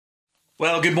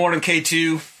Well, good morning,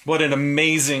 K2. What an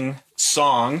amazing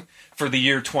song for the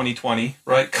year 2020,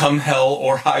 right? Come hell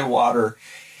or high water.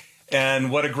 And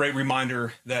what a great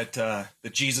reminder that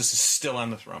Jesus is still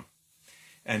on the throne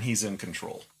and he's in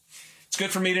control. It's good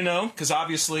for me to know because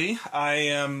obviously I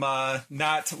am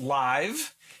not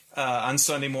live on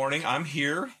Sunday morning. I'm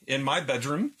here in my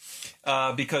bedroom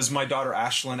because my daughter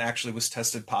Ashlyn actually was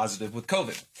tested positive with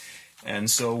COVID. And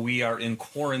so we are in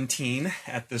quarantine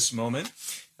at this moment.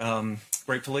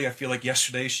 Gratefully, I feel like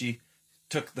yesterday she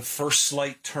took the first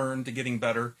slight turn to getting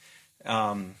better.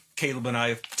 Caleb and I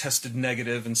have tested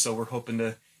negative, and so we're hoping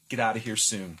to get out of here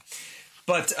soon.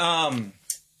 But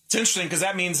it's interesting because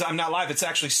that means I'm not live. It's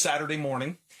actually Saturday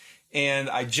morning, and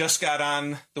I just got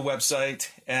on the website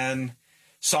and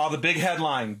saw the big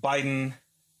headline, Biden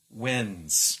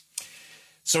wins.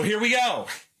 So here we go.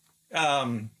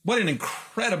 What an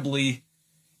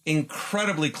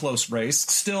incredibly close race.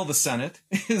 Still the Senate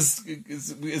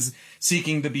is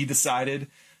seeking to be decided.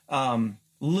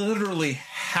 Literally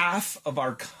half of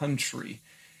our country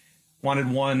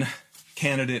wanted one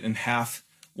candidate and half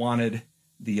wanted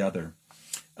the other.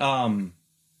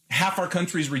 Half our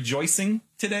country is rejoicing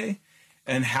today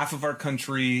and half of our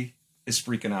country is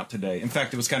freaking out today. In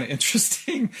fact, it was kind of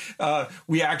interesting.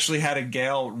 We actually had a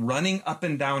gal running up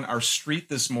and down our street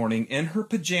this morning in her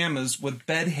pajamas with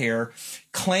bed hair,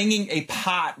 clanging a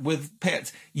pot with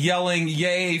pets, yelling,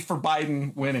 "Yay for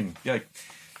Biden winning."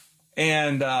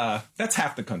 And that's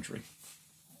half the country,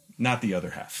 not the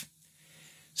other half.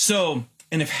 So,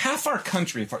 and if half our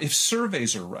country, if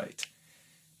surveys are right,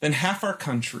 then half our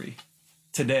country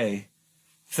today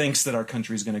thinks that our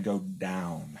country is going to go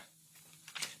down.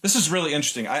 This is really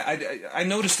interesting. I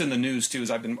noticed in the news too,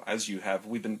 I've been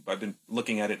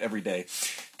looking at it every day,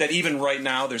 that even right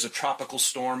now there's a tropical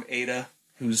storm, Eta,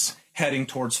 who's heading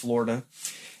towards Florida,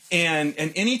 and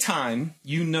any time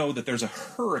you know that there's a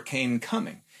hurricane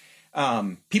coming,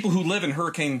 people who live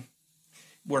in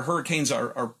where hurricanes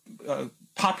are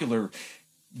popular,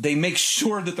 they make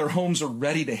sure that their homes are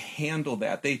ready to handle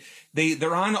that.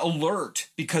 They're on alert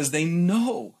because they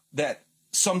know that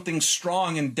something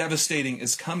strong and devastating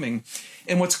is coming.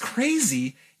 And what's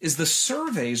crazy is the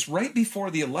surveys right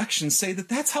before the election say that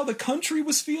that's how the country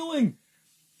was feeling.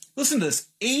 Listen to this.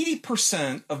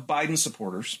 80% of Biden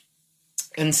supporters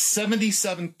and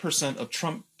 77% of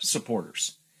Trump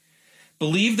supporters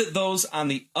believe that those on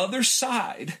the other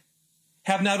side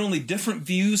have not only different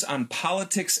views on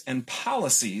politics and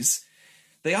policies,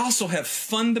 they also have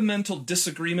fundamental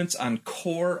disagreements on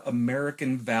core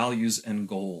American values and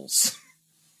goals.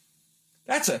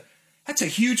 That's a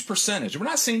huge percentage. We're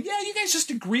not saying, yeah, you guys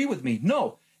just agree with me.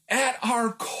 No, at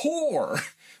our core,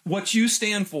 what you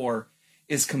stand for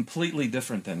is completely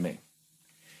different than me.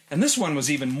 And this one was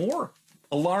even more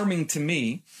alarming to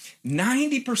me.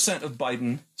 90% of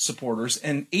Biden supporters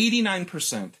and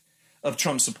 89% of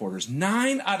Trump supporters,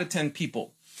 9 out of 10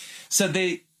 people, said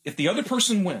if the other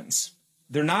person wins,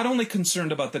 they're not only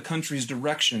concerned about the country's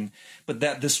direction, but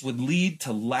that this would lead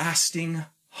to lasting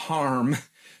harm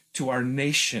to our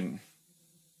nation.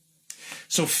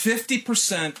 So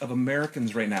 50% of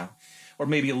Americans right now, or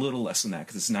maybe a little less than that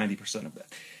because it's 90% of that,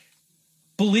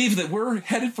 believe that we're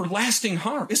headed for lasting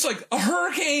harm. It's like a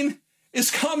hurricane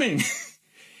is coming.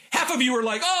 Half of you are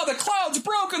like, oh, the clouds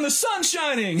broke and the sun's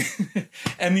shining.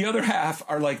 And the other half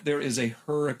are like, there is a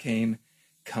hurricane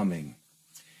coming.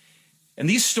 And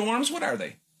these storms, what are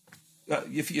they?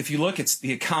 If you look, it's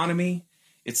the economy,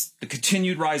 it's the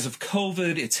continued rise of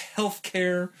COVID, it's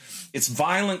healthcare, it's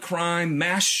violent crime,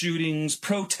 mass shootings,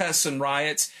 protests and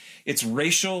riots, it's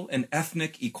racial and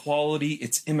ethnic equality,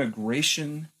 it's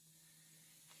immigration.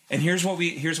 And here's what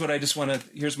I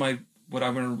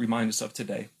want to remind us of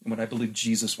today, and what I believe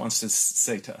Jesus wants to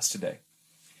say to us today.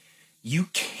 You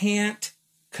can't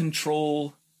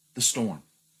control the storm,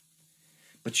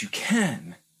 but you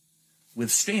can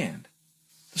withstand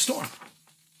the storm.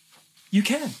 You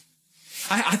can.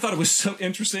 I thought it was so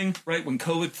interesting, right, when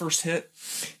COVID first hit,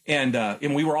 and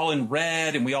we were all in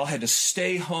red, and we all had to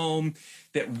stay home,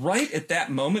 that right at that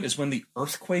moment is when the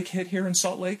earthquake hit here in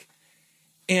Salt Lake.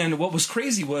 And what was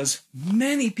crazy was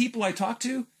many people I talked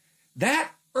to,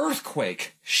 that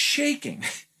earthquake shaking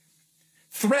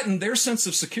threatened their sense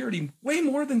of security way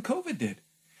more than COVID did.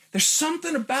 There's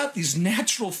something about these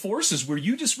natural forces where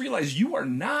you just realize you are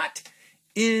not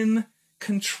in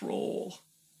control.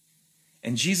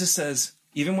 And Jesus says,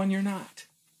 even when you're not,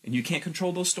 and you can't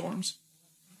control those storms,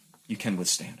 you can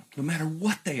withstand them, no matter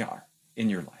what they are in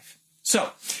your life.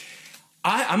 So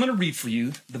I'm going to read for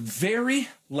you the very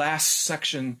last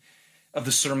section of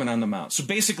the Sermon on the Mount. So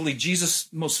basically, Jesus'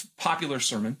 most popular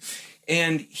sermon.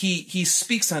 And he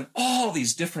speaks on all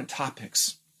these different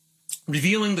topics,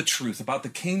 revealing the truth about the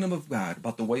kingdom of God,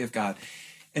 about the way of God.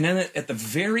 And then at the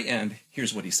very end,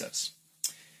 here's what he says.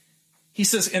 He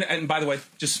says, and by the way,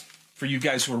 just for you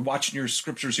guys who are watching your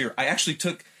scriptures here, I actually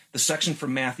took the section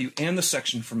from Matthew and the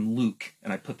section from Luke,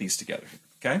 and I put these together here,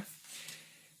 okay?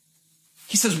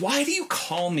 He says, why do you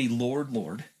call me Lord,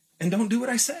 Lord, and don't do what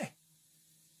I say?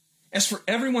 As for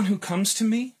everyone who comes to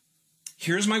me,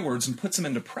 hears my words and puts them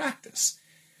into practice,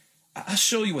 I'll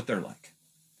show you what they're like.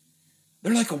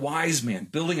 They're like a wise man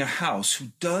building a house who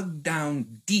dug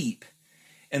down deep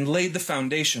and laid the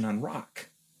foundation on rock.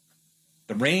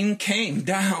 The rain came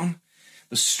down,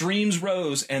 the streams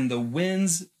rose, and the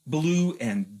winds blew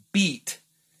and beat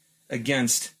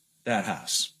against that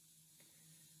house,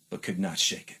 but could not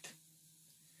shake it.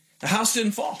 The house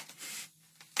didn't fall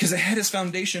because it had its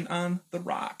foundation on the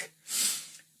rock.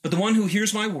 But the one who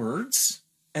hears my words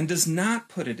and does not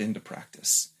put it into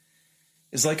practice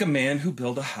is like a man who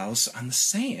built a house on the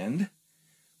sand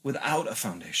without a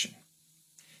foundation.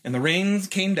 And the rain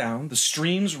came down, the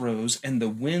streams rose, and the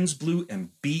winds blew and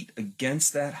beat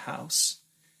against that house.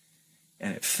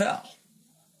 And it fell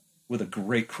with a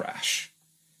great crash,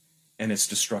 and its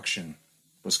destruction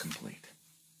was complete.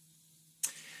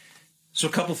 So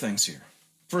a couple things here.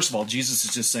 First of all, Jesus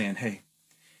is just saying, hey,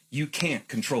 you can't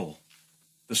control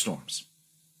the storms.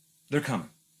 They're coming.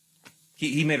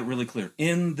 He made it really clear.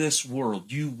 In this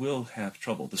world, you will have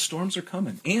trouble. The storms are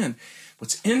coming. And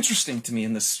what's interesting to me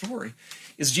in this story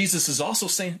is Jesus is also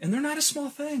saying, and they're not a small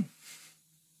thing.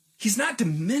 He's not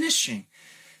diminishing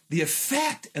the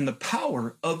effect and the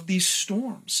power of these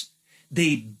storms.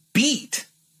 They beat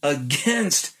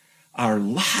against our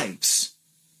lives.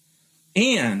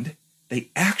 And they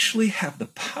actually have the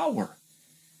power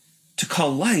to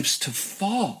cause lives to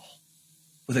fall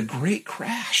with a great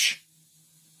crash,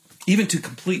 even to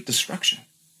complete destruction.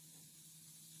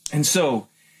 And so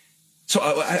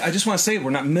I just want to say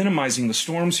we're not minimizing the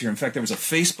storms here. In fact, there was a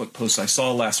Facebook post I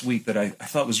saw last week that I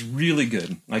thought was really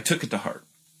good. I took it to heart.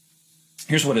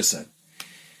 Here's what it said.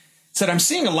 It said, I'm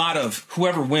seeing a lot of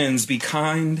whoever wins, be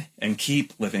kind and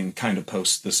keep living kind of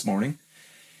posts this morning.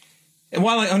 And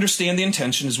while I understand the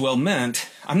intention is well meant,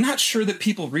 I'm not sure that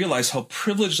people realize how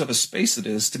privileged of a space it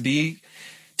is to be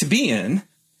in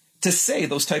to say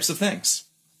those types of things.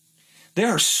 There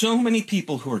are so many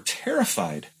people who are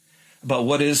terrified about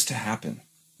what is to happen.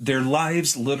 Their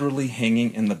lives literally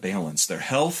hanging in the balance. Their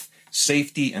health,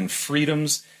 safety, and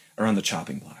freedoms are on the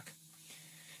chopping block.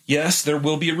 Yes, there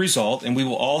will be a result, and we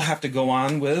will all have to go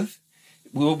on with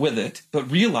it. But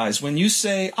realize when you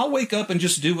say, I'll wake up and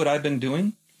just do what I've been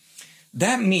doing,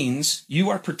 that means you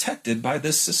are protected by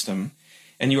this system,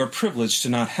 and you are privileged to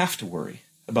not have to worry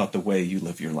about the way you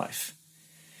live your life.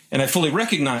 And I fully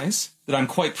recognize that I'm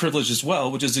quite privileged as well,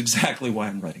 which is exactly why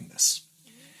I'm writing this.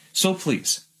 So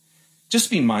please, just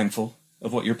be mindful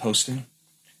of what you're posting.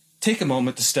 Take a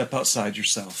moment to step outside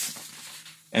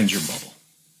yourself and your bubble.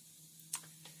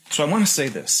 So I want to say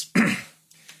this.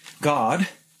 God,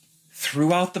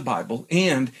 throughout the Bible,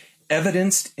 and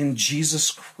evidenced in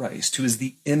Jesus Christ, who is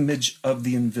the image of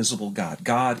the invisible God,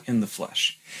 God in the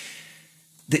flesh,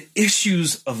 the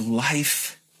issues of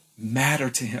life matter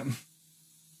to him.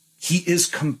 He is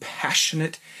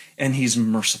compassionate and he's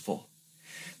merciful.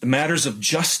 The matters of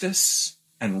justice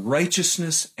and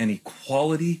righteousness and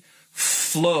equality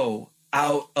flow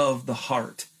out of the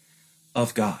heart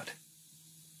of God.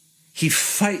 He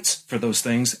fights for those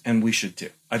things, and we should too.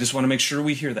 I just want to make sure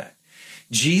we hear that.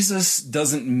 Jesus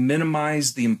doesn't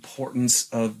minimize the importance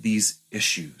of these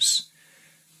issues.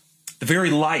 The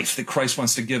very life that Christ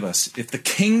wants to give us, if the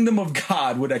kingdom of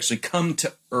God would actually come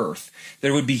to earth,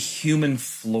 there would be human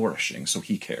flourishing, so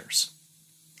he cares.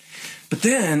 But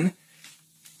then,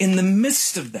 in the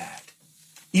midst of that,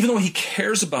 even though he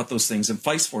cares about those things and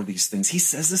fights for these things, he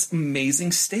says this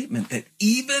amazing statement that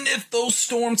even if those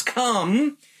storms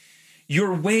come,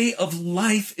 your way of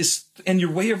life is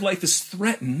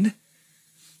threatened.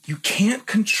 You can't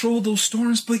control those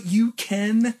storms, but you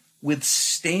can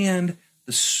withstand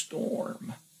the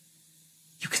storm.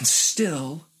 You can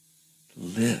still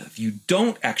live. You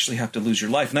don't actually have to lose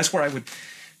your life. And that's where I would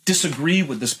disagree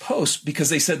with this post, because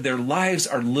they said their lives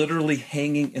are literally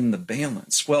hanging in the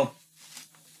balance. Well,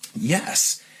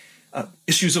 yes,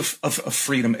 issues of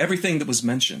freedom, everything that was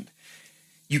mentioned.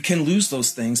 You can lose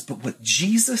those things, but what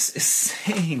Jesus is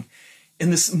saying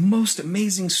in this most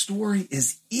amazing story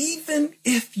is even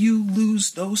if you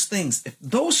lose those things, if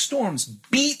those storms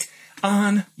beat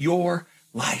on your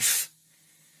life,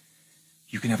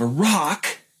 you can have a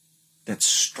rock that's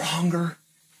stronger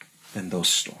than those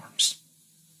storms.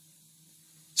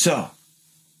 So,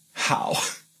 how?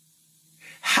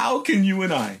 How can you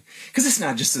and I, because it's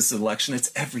not just this election,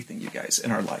 it's everything, you guys,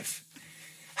 in our life.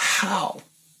 How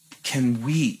can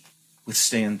we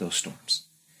withstand those storms?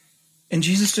 And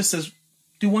Jesus just says,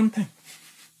 do one thing.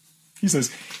 He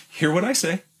says, hear what I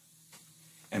say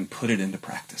and put it into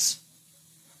practice.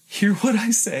 Hear what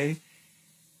I say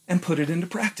and put it into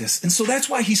practice. And so that's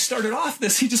why he started off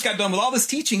this. He just got done with all this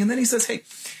teaching. And then he says, hey,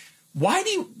 why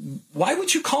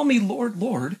would you call me Lord,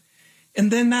 Lord,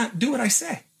 and then not do what I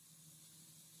say?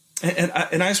 And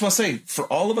I just want to say, for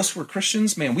all of us who are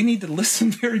Christians, man, we need to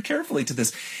listen very carefully to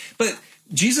this. But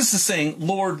Jesus is saying,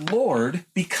 Lord, Lord,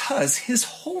 because his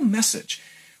whole message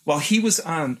while he was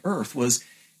on earth was,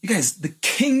 you guys, the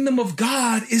kingdom of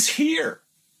God is here.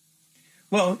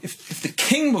 Well, if the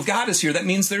kingdom of God is here, that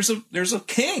means there's a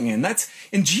king, and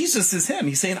Jesus is him.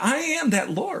 He's saying, I am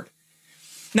that Lord.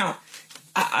 Now,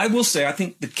 I will say, I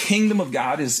think the kingdom of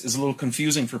God is a little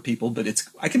confusing for people, but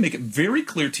I can make it very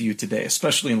clear to you today,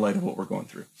 especially in light of what we're going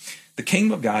through. The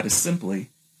kingdom of God is simply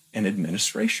an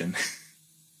administration.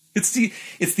 It's the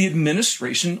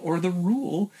administration or the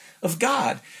rule of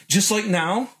God. Just like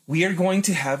now, we are going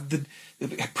to have the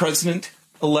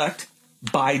President-elect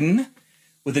Biden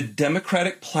with a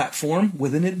Democratic platform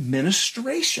with an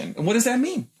administration. And what does that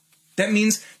mean? That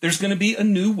means there's going to be a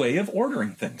new way of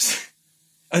ordering things.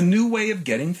 A new way of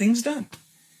getting things done.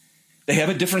 They have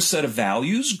a different set of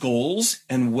values, goals,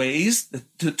 and ways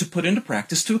to put into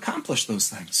practice to accomplish those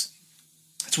things.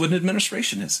 That's what an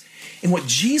administration is. And what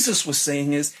Jesus was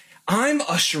saying is, I'm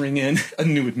ushering in a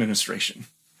new administration.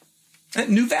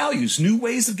 New values, new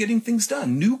ways of getting things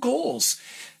done, new goals.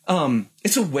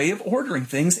 It's a way of ordering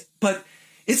things, but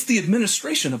it's the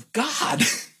administration of God.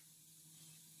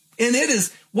 And it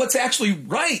is what's actually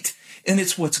right, and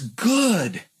it's what's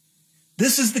good.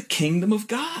 This is the kingdom of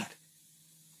God.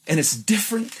 And it's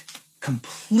different,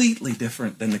 completely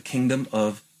different than the kingdom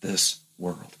of this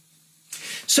world.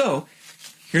 So,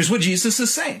 here's what Jesus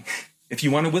is saying. If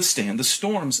you want to withstand the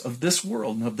storms of this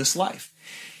world and of this life,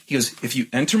 he goes, if you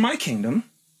enter my kingdom,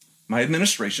 my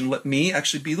administration, let me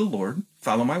actually be the Lord,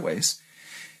 follow my ways,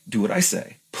 do what I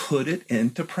say, put it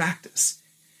into practice.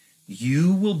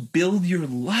 You will build your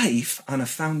life on a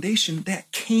foundation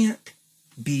that can't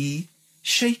be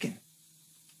shaken.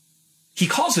 He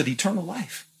calls it eternal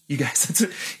life. You guys,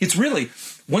 it's really,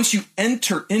 once you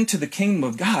enter into the kingdom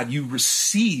of God, you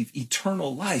receive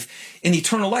eternal life. And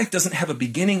eternal life doesn't have a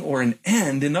beginning or an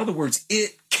end. In other words,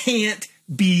 it can't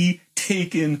be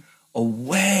taken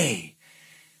away.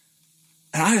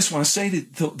 And I just want to say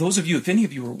to those of you, if any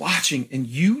of you are watching and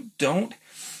you don't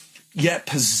yet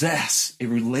possess a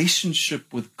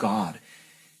relationship with God,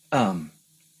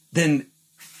 then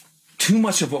too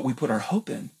much of what we put our hope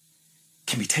in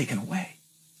can be taken away.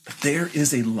 But there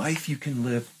is a life you can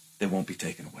live that won't be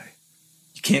taken away.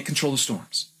 You can't control the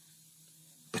storms,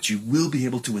 but you will be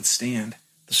able to withstand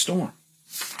the storm.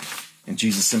 And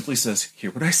Jesus simply says,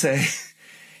 hear what I say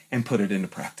and put it into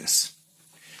practice.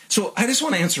 So I just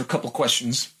want to answer a couple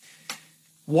questions.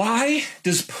 Why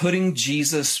does putting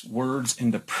Jesus' words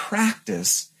into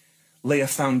practice lay a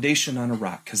foundation on a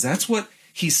rock? Because that's what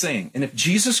he's saying. And if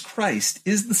Jesus Christ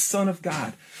is the Son of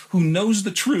God who knows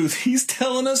the truth, he's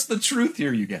telling us the truth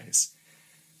here, you guys.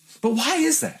 But why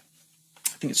is that?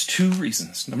 I think it's two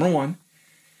reasons. Number one,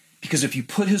 because if you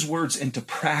put his words into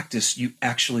practice, you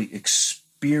actually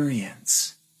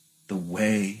experience the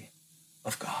way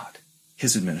of God,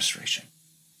 his administration.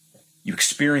 You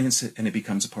experience it and it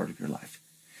becomes a part of your life.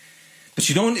 But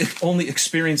you don't only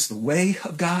experience the way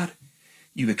of God,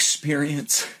 you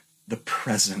experience the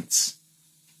presence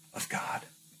of God.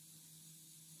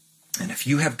 And if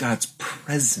you have God's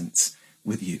presence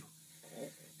with you,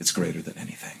 it's greater than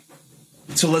anything.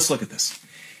 So let's look at this.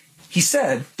 He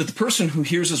said that the person who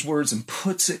hears his words and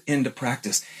puts it into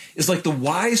practice is like the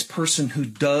wise person who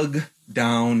dug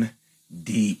down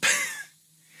deep.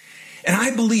 And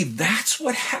I believe that's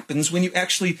what happens when you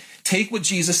actually take what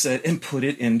Jesus said and put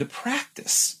it into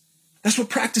practice. That's what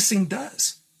practicing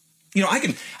does. You know, I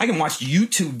can watch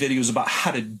YouTube videos about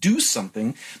how to do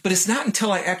something, but it's not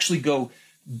until I actually go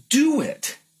do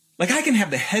it. Like I can have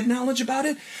the head knowledge about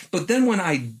it, but then when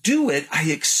I do it,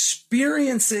 I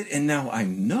experience it and now I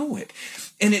know it.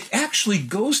 And it actually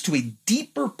goes to a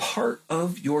deeper part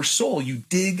of your soul. You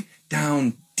dig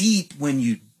down deep when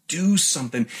you do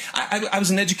something. I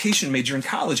was an education major in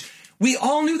college. We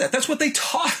all knew that. That's what they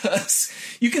taught us.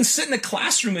 You can sit in a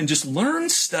classroom and just learn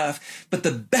stuff, but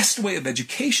the best way of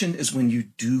education is when you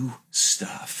do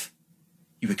stuff.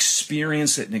 You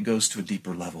experience it and it goes to a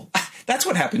deeper level. That's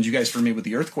what happened, you guys, for me with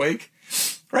the earthquake.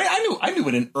 Right?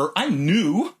 I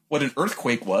knew what an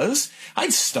earthquake was.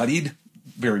 I'd studied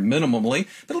very minimally,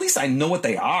 but at least I know what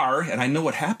they are and I know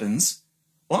what happens.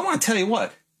 Well, I want to tell you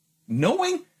what,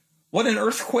 knowing what an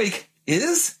earthquake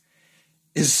is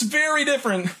very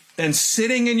different than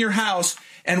sitting in your house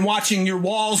and watching your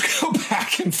walls go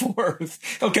back and forth.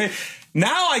 Okay,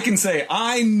 now I can say,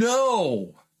 I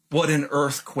know what an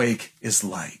earthquake is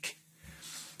like.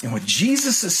 And what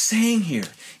Jesus is saying here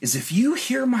is if you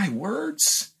hear my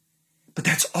words, but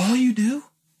that's all you do,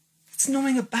 it's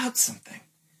knowing about something.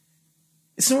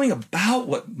 It's knowing about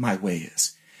what my way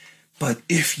is. But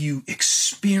if you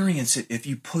experience it, if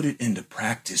you put it into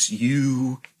practice,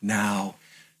 you now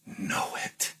know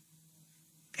it.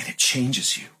 And it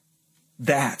changes you.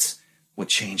 That's what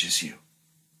changes you.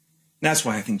 That's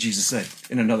why I think Jesus said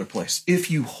in another place,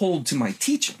 if you hold to my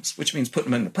teachings, which means put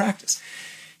them into practice,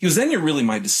 he goes, then you're really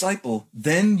my disciple.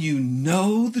 Then you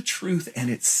know the truth and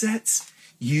it sets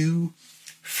you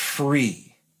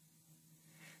free.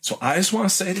 So I just want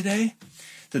to say today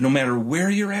that no matter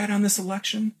where you're at on this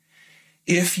election,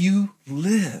 if you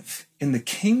live in the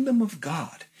kingdom of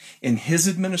God, in his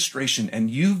administration, and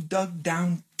you've dug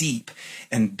down deep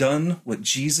and done what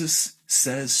Jesus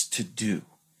says to do,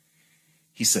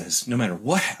 he says, no matter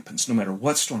what happens, no matter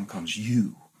what storm comes,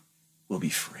 you will be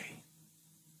free.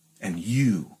 And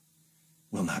you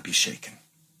will not be shaken.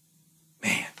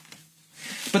 Man.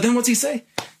 But then what's he say?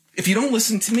 If you don't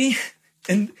listen to me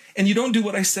and you don't do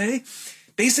what I say,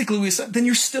 basically we said, then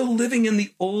you're still living in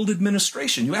the old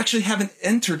administration. You actually haven't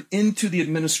entered into the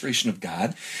administration of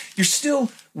God. You're still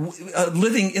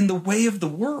living in the way of the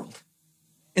world.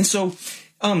 And so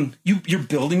you're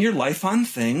building your life on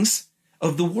things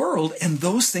of the world, and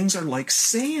those things are like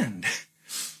sand.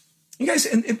 You guys,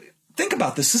 and think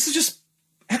about this. This is just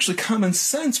actually common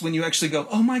sense when you actually go,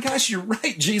 oh my gosh, you're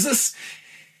right, Jesus.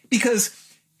 Because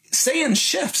sand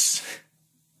shifts.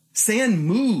 Sand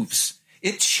moves.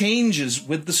 It changes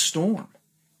with the storm.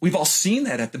 We've all seen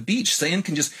that at the beach. Sand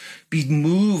can just be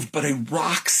moved, but a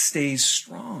rock stays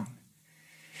strong.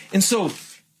 And so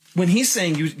when he's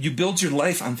saying you build your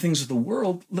life on things of the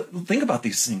world, think about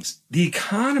these things. The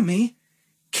economy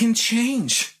can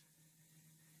change.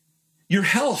 Your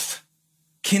health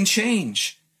can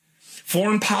change.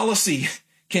 Foreign policy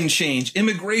can change.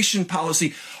 Immigration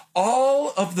policy.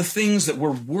 All of the things that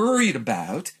we're worried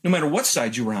about, no matter what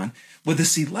side you're on, with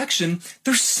this election,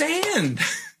 they're sand.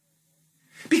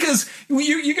 Because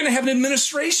you're going to have an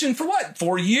administration for what?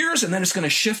 4 years, and then it's going to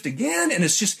shift again.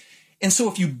 And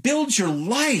so if you build your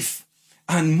life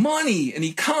on money and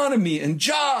economy and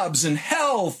jobs and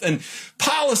health and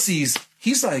policies,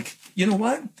 he's like, you know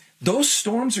what? Those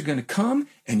storms are going to come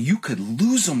and you could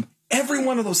lose them, every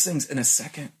one of those things in a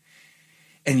second.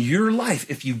 And your life,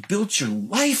 if you built your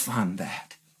life on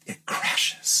that, it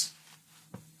crashes.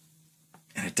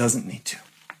 And it doesn't need to.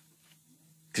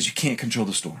 Because you can't control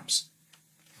the storms.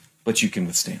 But you can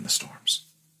withstand the storms.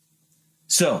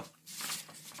 So,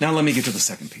 now let me get to the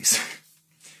second piece.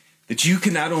 That you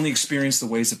can not only experience the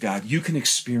ways of God, you can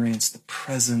experience the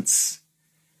presence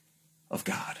of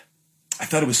God. I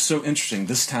thought it was so interesting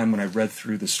this time when I read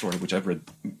through this story, which I've read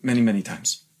many, many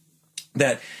times,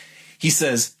 that he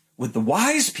says, with the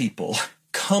wise people,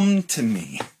 come to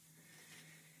me.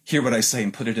 Hear what I say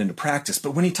and put it into practice.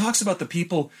 But when he talks about the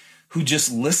people who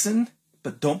just listen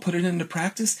but don't put it into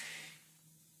practice,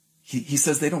 he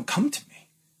says they don't come to me.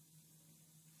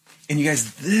 And you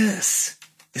guys, this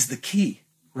is the key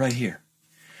right here.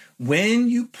 When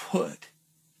you put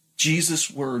Jesus'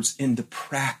 words into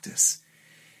practice,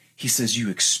 he says you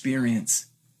experience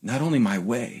not only my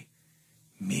way,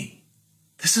 me.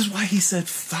 This is why he said,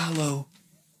 follow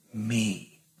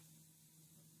me.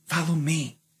 Follow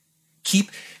me.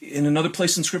 Keep, in another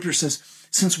place in Scripture it says,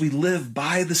 since we live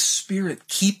by the Spirit,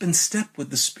 keep in step with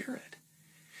the Spirit.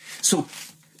 So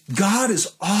God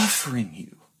is offering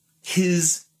you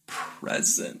his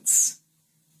presence.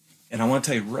 And I want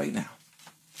to tell you right now,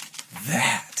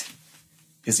 that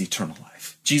is eternal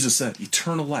life. Jesus said,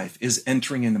 eternal life is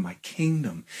entering into my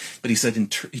kingdom. But he said,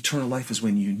 eternal life is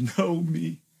when you know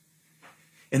me.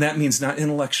 And that means not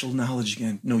intellectual knowledge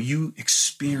again. No, you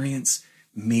experience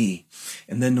me.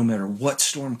 And then no matter what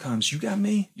storm comes, you got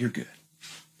me, you're good.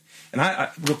 And I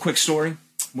real quick story.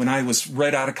 When I was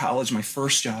right out of college, my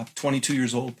first job, 22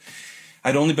 years old,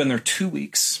 I'd only been there 2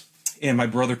 weeks. And my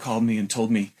brother called me and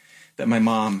told me that my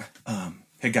mom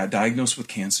had got diagnosed with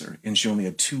cancer and she only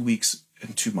had 2 weeks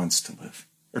and 2 months to live.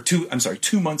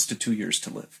 2 months to 2 years to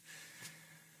live.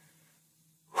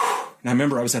 And I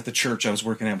remember I was at the church I was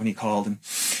working at when he called. And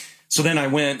so then I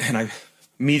went and I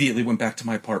immediately went back to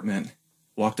my apartment,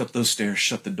 walked up those stairs,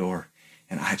 shut the door,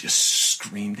 and I just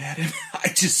screamed at him. I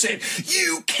just said,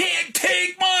 you can't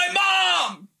take my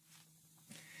mom!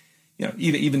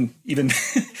 even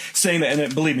saying that,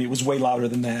 and believe me, it was way louder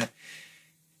than that.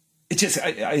 It just,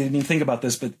 I didn't even think about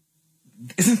this, but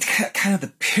isn't that kind of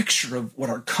the picture of what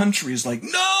our country is like?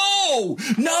 No,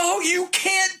 you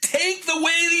can't take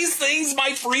away these things,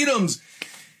 my freedoms.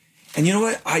 And you know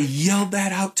what? I yelled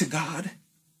that out to God.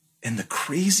 And the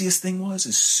craziest thing was,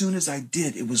 as soon as I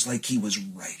did, it was like he was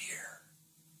right here.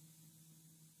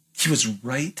 He was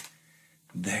right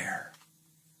there.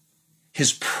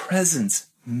 His presence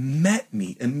met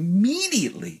me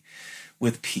immediately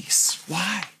with peace.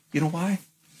 Why? You know why?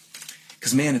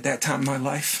 Because, man, at that time in my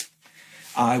life,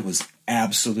 I was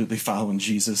absolutely following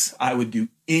Jesus. I would do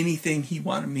anything he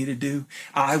wanted me to do.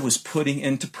 I was putting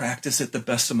into practice at the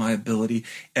best of my ability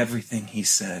everything he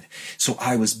said. So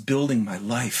I was building my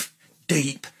life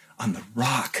deep on the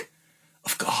rock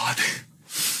of God,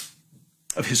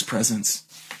 of his presence.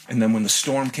 And then when the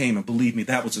storm came, and believe me,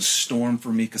 that was a storm for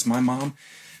me, because my mom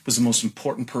was the most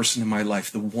important person in my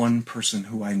life, the one person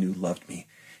who I knew loved me,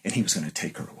 and he was going to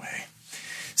take her away.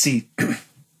 See,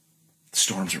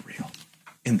 storms are real,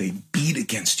 and they beat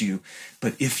against you,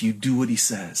 but if you do what he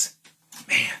says,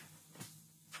 man,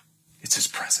 it's his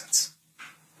presence.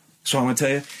 So I want to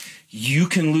tell you, you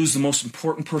can lose the most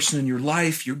important person in your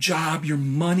life, your job, your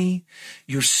money,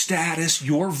 your status,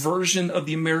 your version of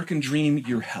the American dream,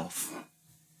 your health.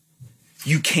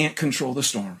 You can't control the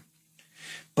storm,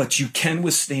 but you can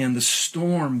withstand the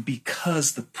storm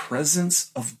because the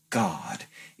presence of God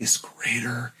is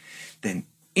greater than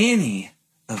any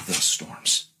of those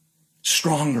storms.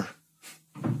 Stronger,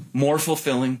 more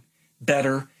fulfilling,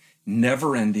 better,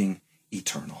 never-ending,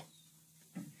 eternal.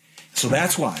 So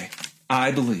that's why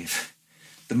I believe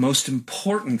the most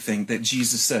important thing that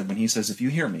Jesus said when he says, if you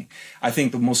hear me, I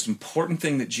think the most important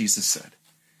thing that Jesus said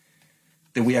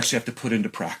that we actually have to put into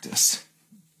practice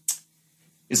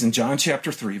is in John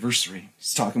chapter 3, verse 3.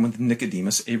 He's talking with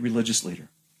Nicodemus, a religious leader.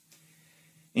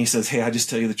 And he says, hey, I just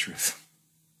tell you the truth.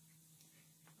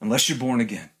 Unless you're born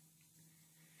again,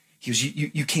 he goes,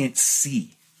 you can't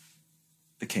see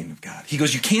the kingdom of God. He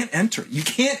goes, you can't enter. You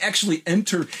can't actually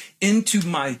enter into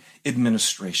my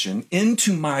administration,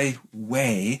 into my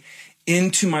way,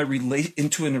 into a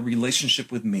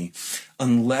relationship with me,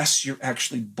 unless you're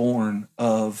actually born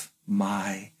of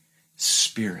my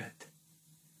Spirit.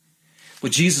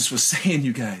 What Jesus was saying,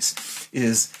 you guys,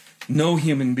 is no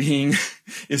human being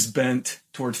is bent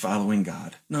toward following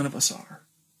God. None of us are.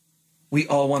 We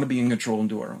all want to be in control and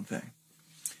do our own thing.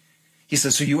 He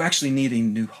says, so you actually need a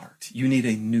new heart. You need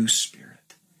a new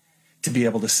spirit to be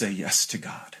able to say yes to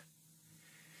God,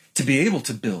 to be able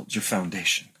to build your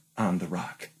foundation on the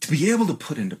rock, to be able to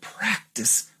put into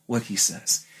practice what he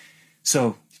says.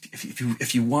 So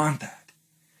if you want that,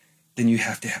 then you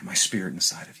have to have my Spirit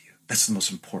inside of you. That's the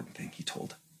most important thing he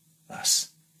told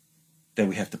us that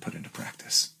we have to put into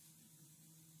practice.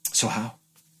 So how?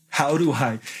 How do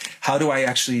I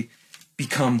actually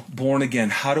become born again?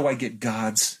 How do I get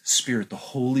God's Spirit, the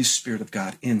Holy Spirit of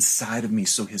God, inside of me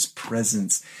so his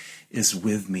presence is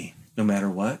with me no matter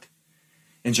what?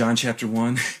 In John chapter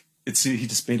 1, he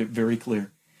just made it very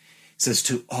clear. It says,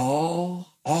 to all,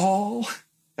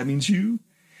 that means you,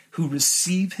 who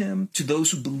receive him, to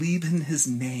those who believe in his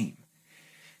name,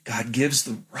 God gives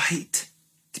the right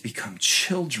to become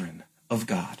children of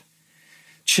God.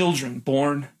 Children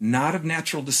born not of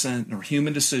natural descent, nor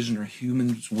human decision, or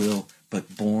human's will,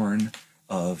 but born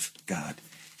of God.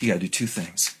 You got to do two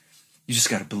things. You just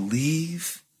got to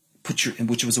believe,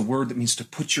 which was a word that means to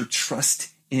put your trust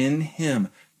in him,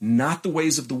 not the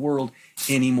ways of the world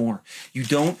anymore. You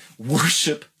don't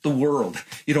worship the world.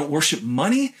 You don't worship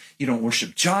money. You don't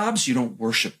worship jobs. You don't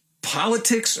worship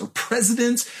politics or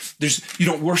presidents. You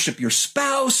don't worship your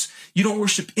spouse. You don't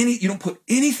worship you don't put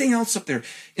anything else up there.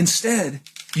 Instead,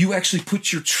 you actually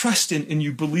put your trust in and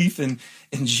you believe in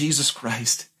Jesus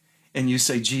Christ. And you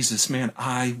say, Jesus, man,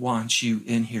 I want you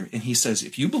in here. And he says,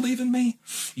 if you believe in me,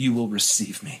 you will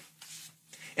receive me.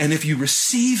 And if you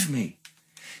receive me,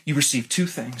 you receive two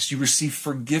things. You receive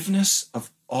forgiveness of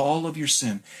all of your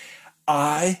sin.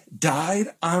 I died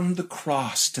on the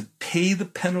cross to pay the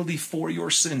penalty for your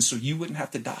sins so you wouldn't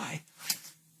have to die.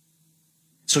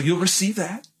 So you'll receive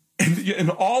that.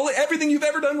 And everything you've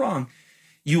ever done wrong,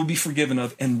 you will be forgiven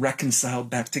of and reconciled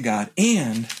back to God.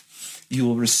 And you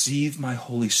will receive my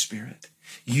Holy Spirit.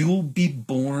 You will be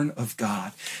born of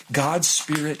God. God's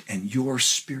Spirit and your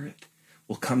spirit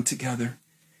will come together,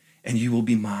 and you will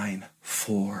be mine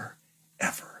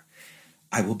forever.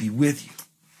 I will be with you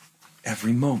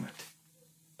every moment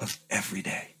of every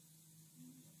day.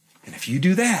 And if you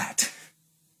do that,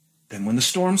 then when the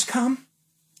storms come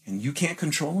and you can't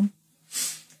control them,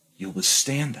 you'll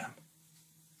withstand them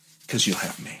because you'll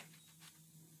have me.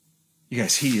 You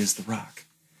guys, he is the rock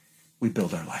we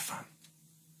build our life on.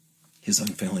 His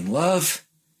unfailing love,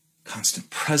 constant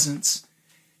presence,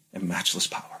 and matchless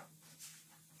power.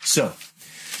 So,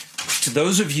 to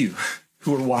those of you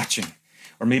who are watching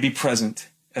or maybe present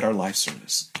at our live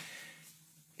service,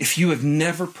 if you have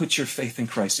never put your faith in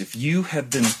Christ, if you have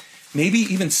been maybe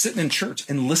even sitting in church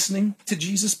and listening to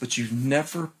Jesus, but you've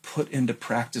never put into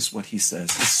practice what he says,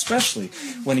 especially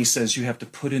when he says you have to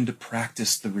put into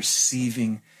practice the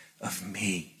receiving of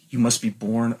me. You must be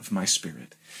born of my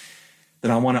Spirit.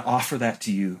 Then I want to offer that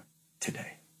to you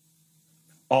today.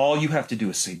 All you have to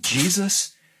do is say,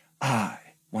 Jesus, I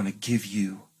want to give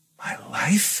you my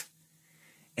life,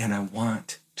 and I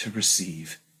want to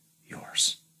receive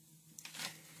yours.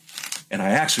 And I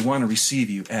actually want to receive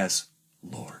you as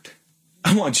Lord.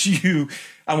 I want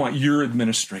your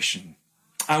administration.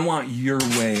 I want your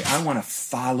way. I want to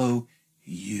follow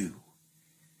you.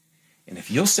 And if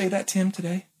you'll say that to him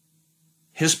today,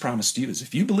 his promise to you is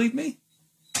if you believe me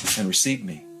and receive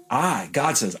me,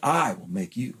 God says, I will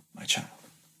make you my child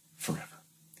forever.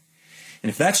 And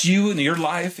if that's you in your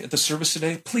life at the service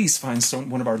today, please find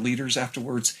one of our leaders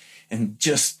afterwards and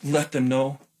just let them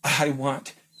know, I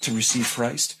want to receive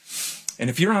Christ. And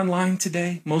if you're online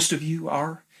today, most of you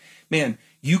are, man,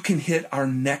 you can hit our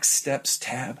Next Steps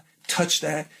tab, touch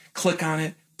that, click on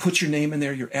it, put your name in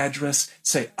there, your address,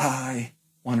 say, I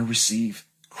want to receive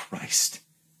Christ.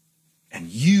 And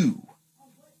you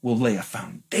will lay a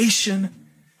foundation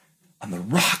on the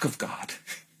rock of God.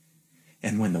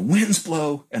 And when the winds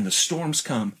blow and the storms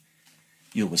come,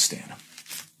 you'll withstand them.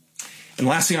 And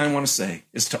last thing I want to say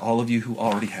is to all of you who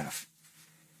already have.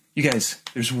 You guys,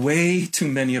 there's way too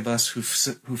many of us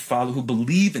who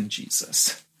believe in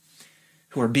Jesus,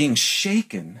 who are being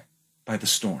shaken by the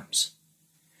storms.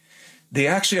 They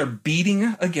actually are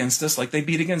beating against us like they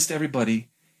beat against everybody.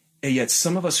 And yet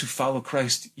some of us who follow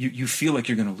Christ, you feel like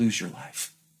you're going to lose your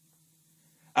life.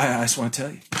 I just want to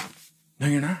tell you, no,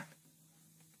 you're not.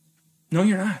 No,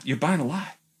 you're not. You're buying a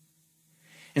lie.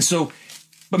 And so,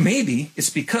 but maybe it's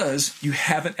because you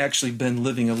haven't actually been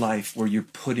living a life where you're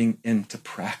putting into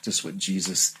practice what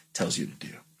Jesus tells you to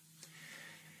do.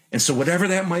 And so whatever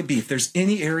that might be, if there's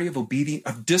any area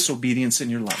of disobedience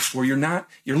in your life where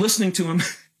you're listening to him,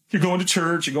 you're going to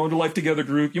church, you're going to Life Together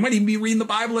group, you might even be reading the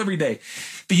Bible every day,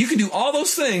 but you can do all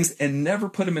those things and never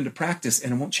put them into practice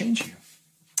and it won't change you.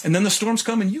 And then the storms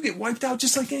come and you get wiped out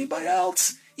just like anybody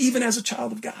else, even as a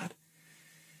child of God.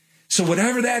 So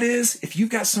whatever that is, if you've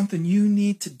got something you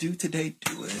need to do today,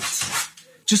 do it.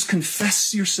 Just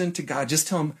confess your sin to God. Just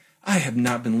tell him, I have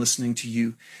not been listening to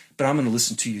you, but I'm going to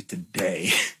listen to you today.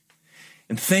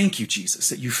 And thank you, Jesus,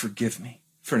 that you forgive me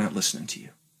for not listening to you.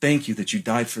 Thank you that you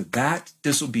died for that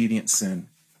disobedient sin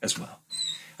as well.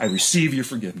 I receive your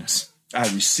forgiveness. I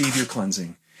receive your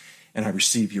cleansing, and I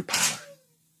receive your power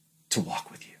to walk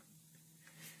with you.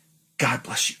 God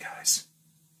bless you guys.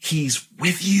 He's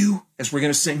with you, as we're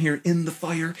going to sing here, in the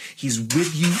fire. He's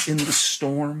with you in the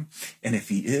storm. And if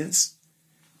he is,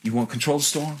 you won't control the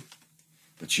storm,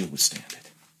 but you'll withstand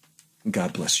it. And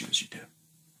God bless you as you do.